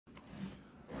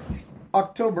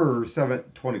October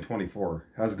 7th, 2024.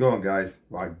 How's it going, guys?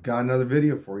 Well, I got another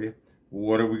video for you.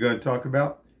 What are we going to talk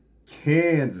about?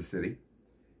 Kansas City,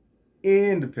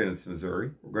 Independence,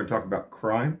 Missouri. We're going to talk about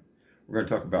crime. We're going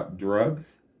to talk about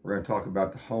drugs. We're going to talk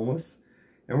about the homeless.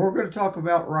 And we're going to talk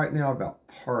about right now about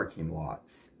parking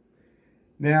lots.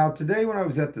 Now, today when I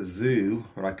was at the zoo,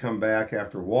 when I come back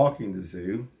after walking the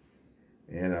zoo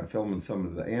and filming some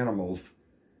of the animals,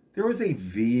 there was a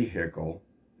vehicle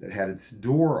that had its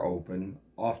door open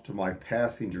off to my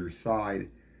passenger side,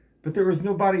 but there was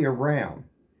nobody around.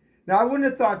 Now, I wouldn't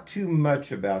have thought too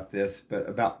much about this, but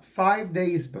about 5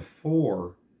 days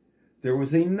before, there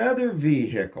was another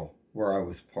vehicle where I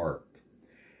was parked.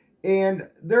 And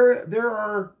there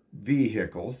are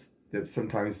vehicles that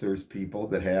sometimes there's people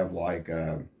that have like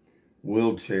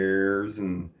wheelchairs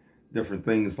and different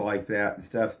things like that and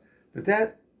stuff, but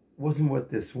that wasn't what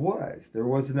this was. There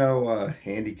was no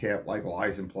handicap like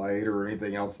license plate or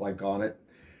anything else like on it.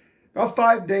 About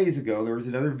 5 days ago, there was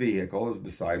another vehicle that was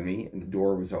beside me and the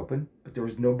door was open, but there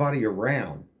was nobody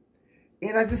around.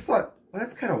 And I just thought, well,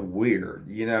 that's kind of weird.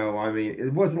 You know, I mean,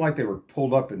 it wasn't like they were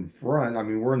pulled up in front. I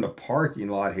mean, we're in the parking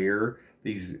lot here.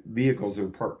 These vehicles are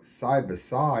parked side by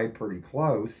side, pretty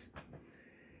close.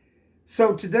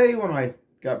 So today when I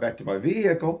got back to my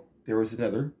vehicle, there was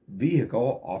another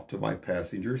vehicle off to my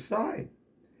passenger side.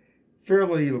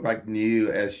 Fairly looked like new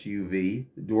SUV.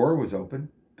 The door was open,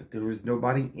 but there was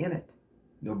nobody in it.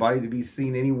 Nobody to be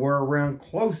seen anywhere around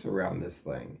close around this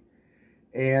thing.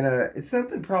 And it's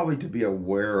something probably to be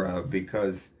aware of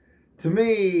because to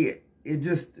me, it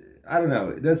just, I don't know,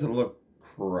 it doesn't look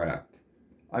correct.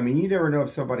 I mean, you never know if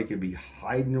somebody could be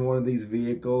hiding in one of these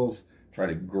vehicles, try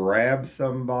to grab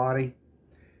somebody.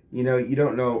 You know, you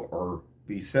don't know, or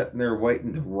be sitting there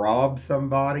waiting to rob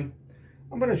somebody.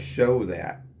 I'm going to show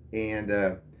that. And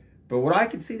but what I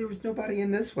could see, there was nobody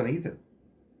in this one either.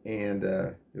 And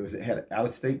it had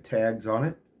out-of-state tags on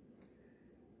it.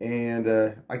 And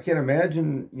I can't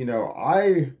imagine, you know,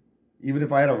 even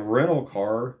if I had a rental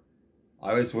car,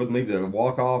 I just wouldn't leave to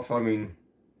walk off. I mean,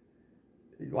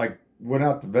 like, went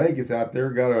out to Vegas out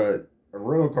there, got a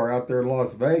rental car out there in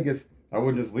Las Vegas. I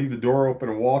wouldn't just leave the door open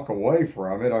and walk away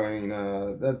from it. I mean,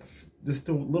 that's just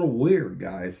a little weird,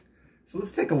 guys. So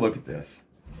let's take a look at this.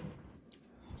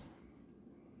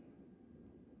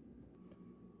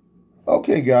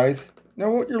 Okay, guys.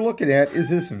 Now what you're looking at is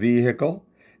this vehicle.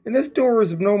 And this door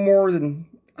is no more than,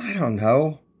 I don't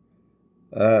know,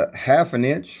 half an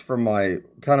inch from my,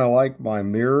 kind of like my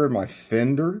mirror and my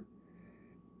fender.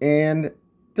 And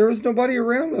there is nobody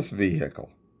around this vehicle.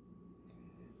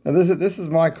 Now this is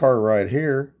my car right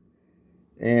here.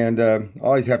 And I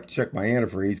always have to check my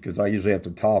antifreeze because I usually have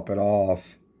to top it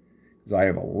off because I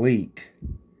have a leak.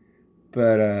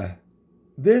 But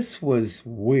this was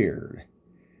weird.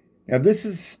 Now this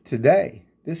is today.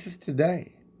 This is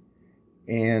today.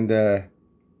 And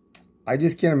I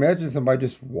just can't imagine somebody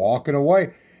just walking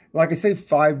away. Like I say,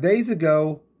 5 days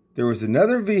ago, there was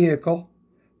another vehicle,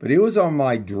 but it was on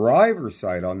my driver's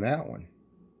side on that one.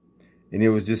 And it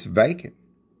was just vacant,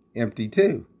 empty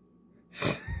too.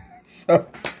 So,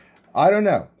 I don't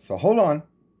know. So, hold on.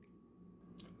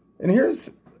 And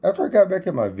here's, after I got back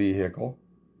in my vehicle,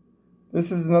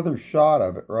 this is another shot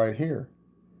of it right here.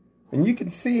 And you can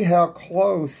see how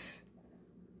close.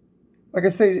 Like I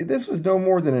say, this was no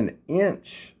more than an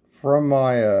inch from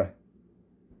my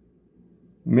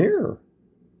mirror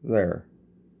there.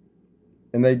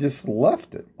 And they just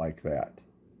left it like that.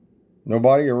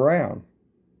 Nobody around.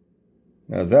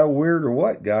 Now, is that weird or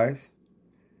what, guys?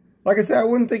 Like I said, I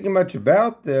wasn't thinking much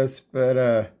about this,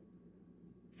 but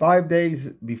 5 days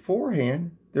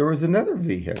beforehand, there was another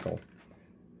vehicle.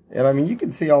 And I mean, you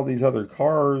can see all these other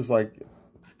cars, like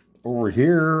over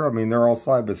here. I mean, they're all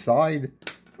side by side.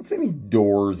 I don't see any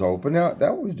doors open. Now,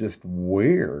 that was just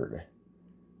weird.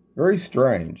 Very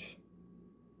strange.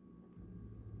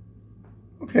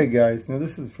 Okay, guys. Now,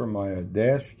 this is from my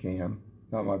dash cam,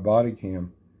 not my body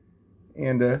cam.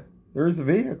 And there's a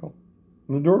vehicle.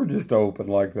 And the door just opened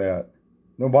like that.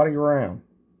 Nobody around.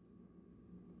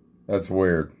 That's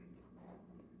weird.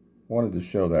 Wanted to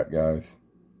show that, guys.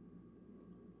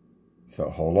 So,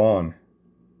 hold on.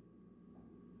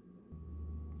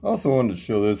 I also wanted to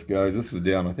show this, guys. This was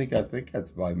down, I think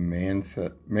that's by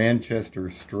Manchester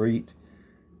Street,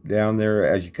 down there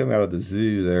as you come out of the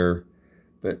zoo there.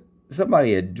 But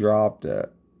somebody had dropped a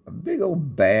big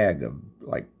old bag of,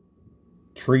 like,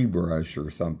 tree brush or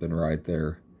something right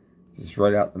there. Just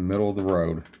right out in the middle of the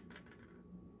road.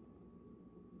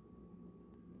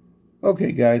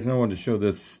 Okay, guys, and I wanted to show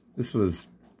this. This was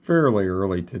fairly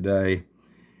early today.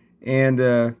 And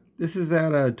this is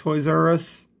at Toys R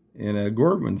Us in a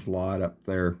Gordman's lot up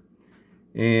there.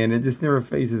 And it just never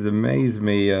faces amaze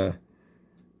me.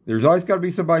 There's always got to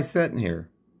be somebody sitting here.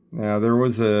 Now, there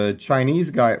was a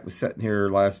Chinese guy that was sitting here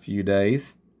last few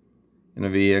days in a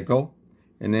vehicle.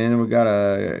 And then we got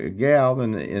a gal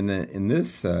in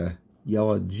this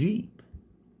yellow Jeep.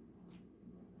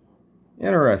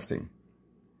 Interesting.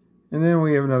 And then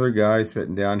we have another guy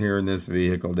sitting down here in this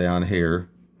vehicle down here.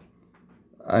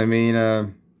 I mean,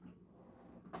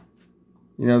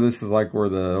 you know, this is like where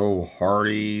the old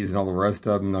Hardys and all the rest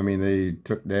of them, I mean, they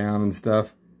took down and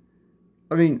stuff.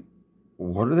 I mean,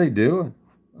 what are they doing?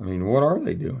 I mean, what are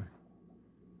they doing?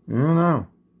 I don't know.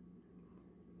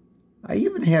 I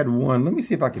even had one. Let me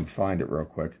see if I can find it real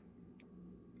quick.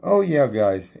 Oh, yeah,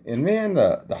 guys. And, man,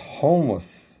 the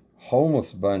homeless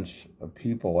bunch of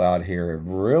people out here have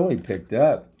really picked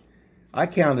up. I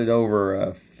counted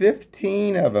over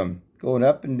 15 of them going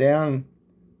up and down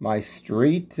my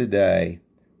street today,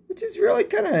 which is really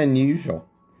kind of unusual.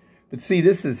 But, see,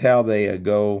 this is how they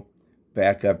go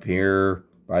back up here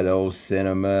by the old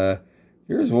cinema.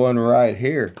 Here's one right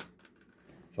here.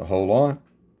 So, hold on.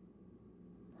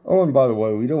 Oh, and by the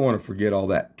way, we don't want to forget all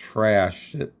that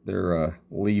trash that they're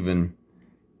leaving,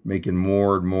 making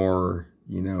more and more,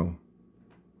 you know.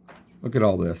 Look at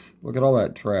all this. Look at all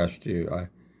that trash, too. I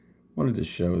wanted to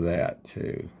show that,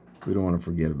 too. We don't want to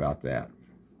forget about that.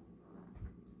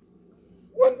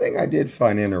 One thing I did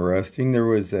find interesting, there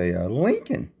was a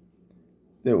Lincoln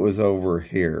that was over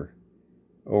here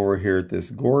at this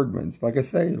Gordman's. Like I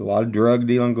say, a lot of drug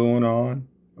dealing going on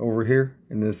over here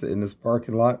in this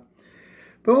parking lot.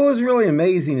 But what was really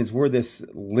amazing is where this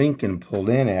Lincoln pulled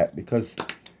in at, because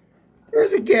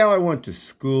there's a gal I went to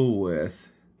school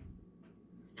with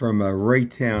from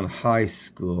Raytown High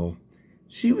School.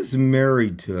 She was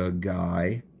married to a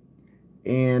guy,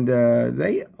 and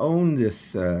they owned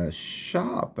this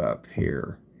shop up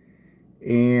here.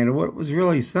 And what was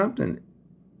really something,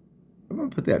 I'm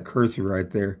going to put that cursor right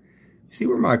there. See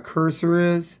where my cursor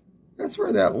is? That's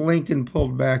where that Lincoln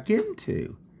pulled back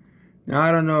into. Now,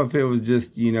 I don't know if it was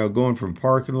just, you know, going from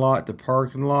parking lot to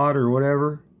parking lot or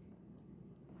whatever.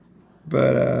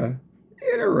 But,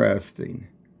 interesting.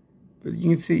 But you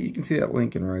can see that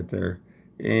Lincoln right there.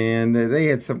 And they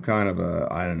had some kind of a,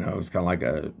 I don't know, it's kind of like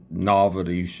a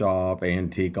novelty shop,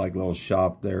 antique, like little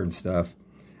shop there and stuff.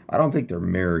 I don't think they're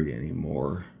married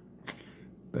anymore.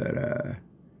 But,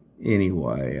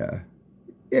 anyway,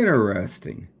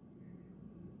 interesting.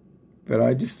 But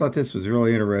I just thought this was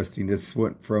really interesting. This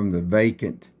went from the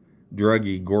vacant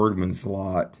druggy Gordman's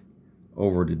lot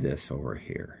over to this over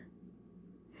here.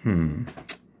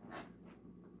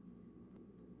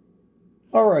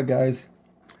 All right, guys.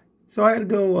 So I had to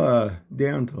go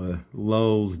down to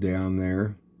Lowe's down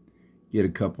there, get a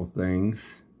couple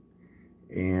things.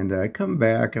 And I come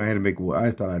back, and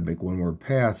I thought I'd make one more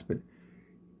pass. But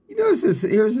you notice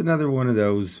here's another one of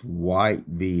those white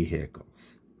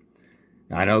vehicles.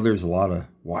 I know there's a lot of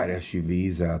white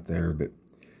SUVs out there, but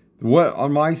what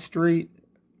on my street,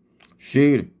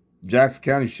 shoot, Jackson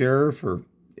County Sheriff or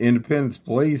Independence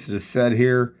Police just sat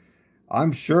here.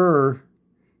 I'm sure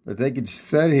that they could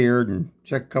sit here and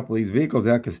check a couple of these vehicles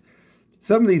out, because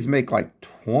some of these make like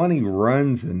 20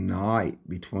 runs a night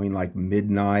between like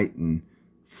midnight and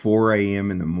 4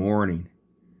 a.m. in the morning.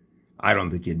 I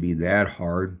don't think it'd be that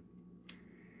hard.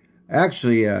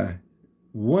 Actually,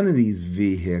 one of these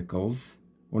vehicles,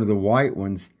 one of the white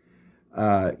ones,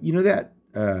 you know that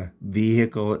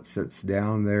vehicle that sits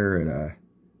down there at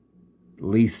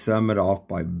Lee Summit off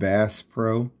by Bass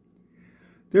Pro?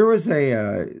 There was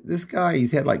this guy,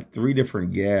 he's had like 3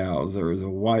 different gals. There was a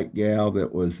white gal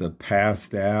that was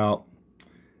passed out.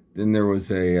 Then there was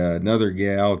another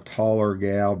gal, taller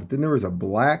gal, but then there was a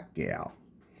black gal.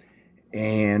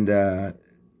 And I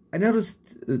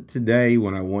noticed today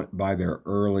when I went by there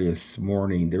early this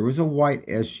morning, there was a white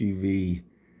SUV,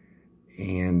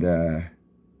 and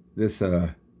this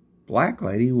black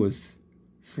lady was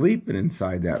sleeping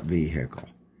inside that vehicle.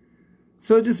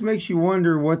 So it just makes you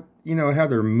wonder what, you know, how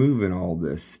they're moving all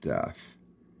this stuff.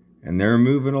 And they're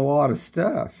moving a lot of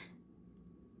stuff.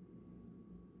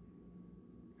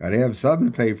 Gotta have something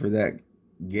to pay for that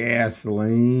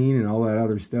gasoline and all that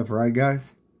other stuff, right,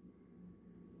 guys?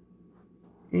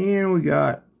 And we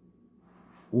got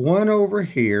one over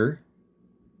here,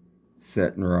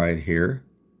 sitting right here.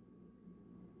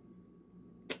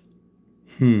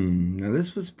 Now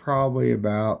this was probably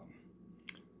about,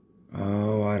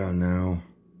 oh, I don't know,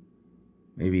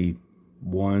 maybe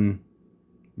 1,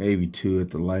 maybe 2 at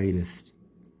the latest.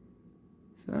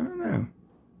 So I don't know.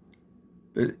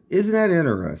 But isn't that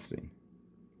interesting?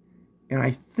 And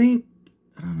I think,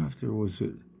 I don't know if there was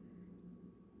a,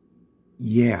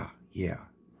 yeah.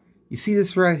 You see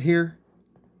this right here?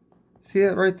 See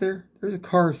that right there? There's a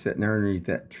car sitting underneath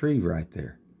that tree right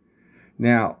there.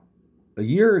 Now, a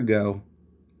year ago,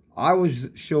 I was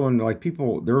showing like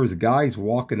people, there was guys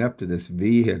walking up to this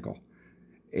vehicle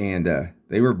and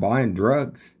they were buying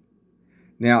drugs.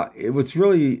 Now, what's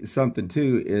really something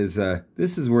too is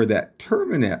this is where that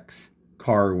Terminex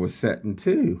car was sitting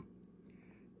too.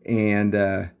 And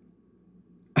I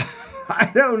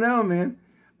don't know, man.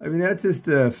 I mean, that's just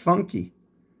funky.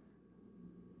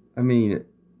 I mean,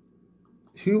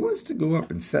 who wants to go up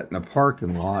and sit in a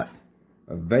parking lot,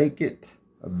 a vacant,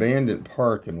 abandoned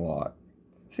parking lot?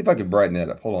 See if I can brighten that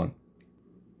up. Hold on.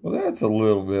 Well, that's a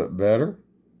little bit better.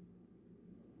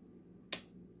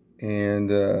 And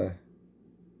the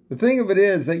thing of it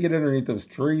is, they get underneath those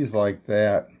trees like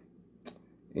that,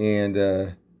 and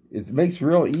it makes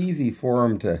real easy for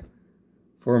them to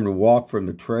walk from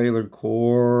the trailer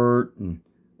court and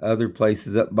other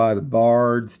places up by the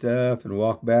bar and stuff, and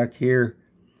walk back here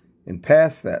and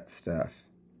past that stuff.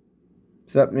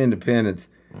 It's up in Independence.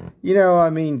 You know, I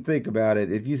mean, think about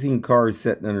it. If you've seen cars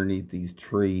sitting underneath these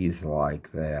trees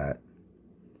like that,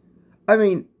 I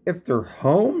mean, if they're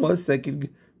homeless, they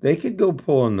could go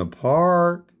pull in the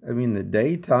park. I mean, the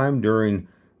daytime during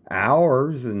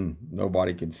hours, and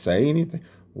nobody could say anything.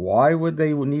 Why would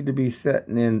they need to be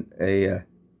sitting in a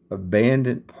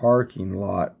abandoned parking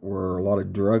lot where a lot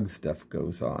of drug stuff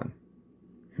goes on?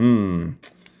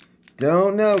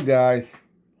 Don't know, guys.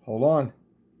 Hold on.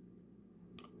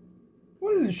 I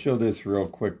wanted to show this real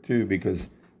quick too, because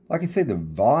like I say, the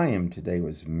volume today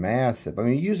was massive. I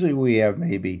mean, usually we have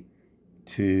maybe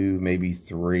 2, maybe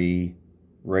 3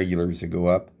 regulars that go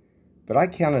up, but I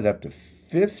counted up to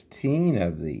 15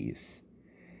 of these.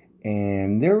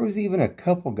 And there was even a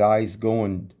couple guys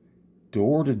going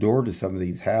door to door to some of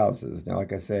these houses. Now,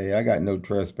 like I say, I got no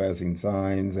trespassing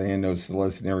signs and no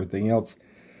soliciting and everything else.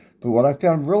 But what I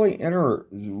found really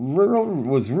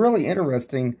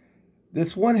interesting,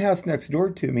 this one house next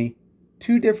door to me,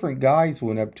 2 different guys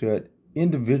went up to it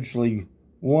individually,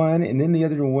 one, and then the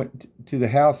other one went to the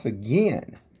house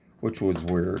again, which was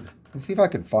weird. Let's see if I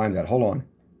can find that. Hold on.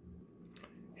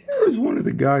 Here's one of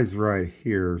the guys right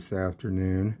here this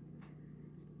afternoon.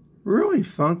 Really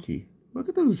funky. Look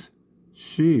at those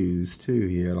shoes, too,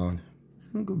 he had on. So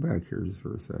I'm going to go back here just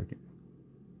for a second.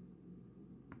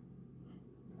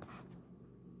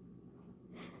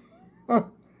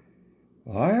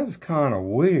 Well, that was kind of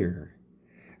weird.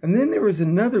 And then there was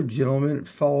another gentleman that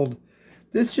followed.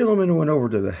 This gentleman went over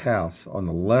to the house on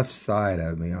the left side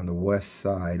of me, on the west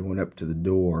side, went up to the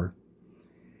door.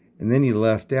 And then he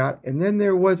left out. And then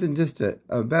there wasn't just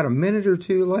about a minute or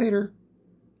 2 later,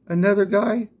 another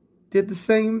guy did the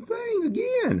same thing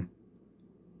again.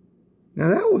 Now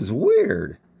that was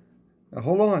weird. Now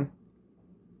hold on.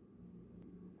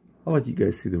 I'll let you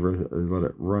guys see let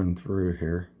it run through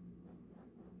here.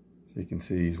 So you can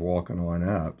see he's walking on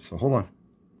up. So hold on.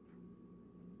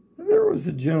 There was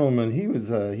a gentleman. He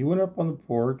went up on the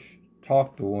porch,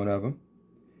 talked to one of them,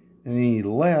 and then he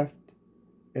left.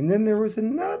 And then there was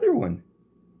another one.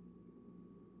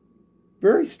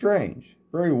 Very strange.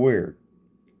 Very weird.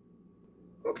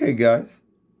 Okay, guys.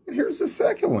 And here's the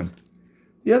second one.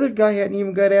 The other guy hadn't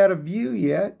even got out of view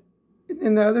yet. And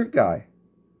then the other guy.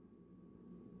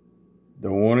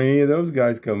 Don't want any of those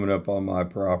guys coming up on my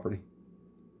property.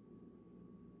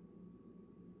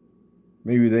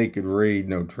 Maybe they could read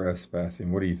no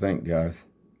trespassing. What do you think, guys?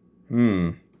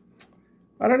 I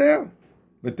don't know.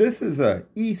 But this is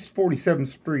East 47th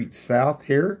Street South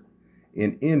here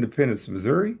in Independence,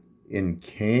 Missouri, in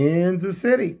Kansas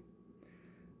City.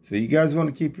 So you guys want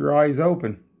to keep your eyes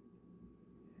open.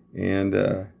 And,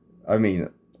 I mean,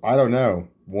 I don't know.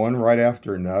 One right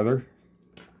after another.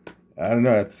 I don't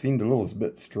know. It seemed a little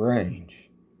bit strange.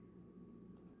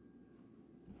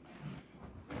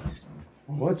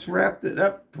 Well, let's wrap it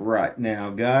up right now,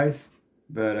 guys.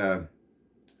 But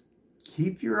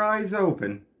keep your eyes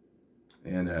open.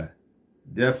 And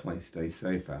definitely stay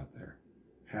safe out there.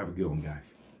 Have a good one,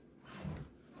 guys.